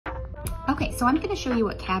Okay, so I'm going to show you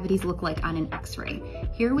what cavities look like on an x-ray.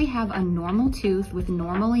 Here we have a normal tooth with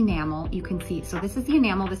normal enamel. You can see, so this is the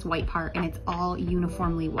enamel, this white part, and it's all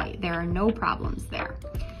uniformly white. There are no problems there.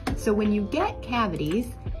 So when you get cavities,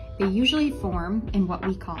 they usually form in what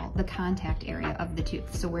we call the contact area of the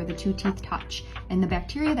tooth, so where the two teeth touch. And the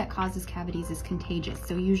bacteria that causes cavities is contagious,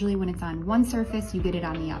 so usually when it's on one surface, you get it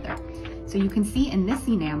on the other. So you can see in this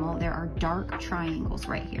enamel, there are dark triangles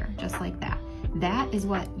right here, just like that. That is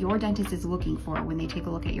what your dentist is looking for when they take a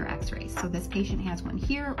look at your x-rays. So this patient has one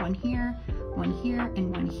here, one here, one here,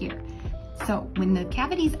 and one here. So when the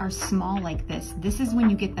cavities are small like this, this is when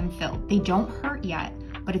you get them filled. They don't hurt yet,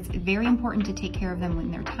 but it's very important to take care of them when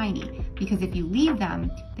they're tiny, because if you leave them,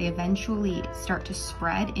 they eventually start to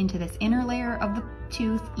spread into this inner layer of the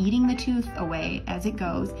tooth, eating the tooth away as it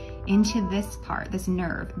goes into this part, this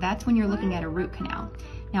nerve. That's when you're looking at a root canal.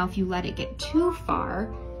 Now, if you let it get too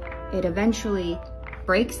far, it eventually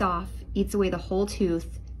breaks off, eats away the whole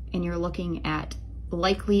tooth, and you're looking at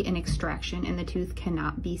likely an extraction, and the tooth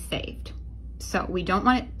cannot be saved. So we don't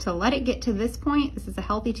want it to let it get to this point. This is a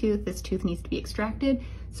healthy tooth. This tooth needs to be extracted.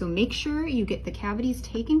 So make sure you get the cavities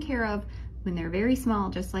taken care of when they're very small,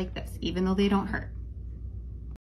 just like this, even though they don't hurt.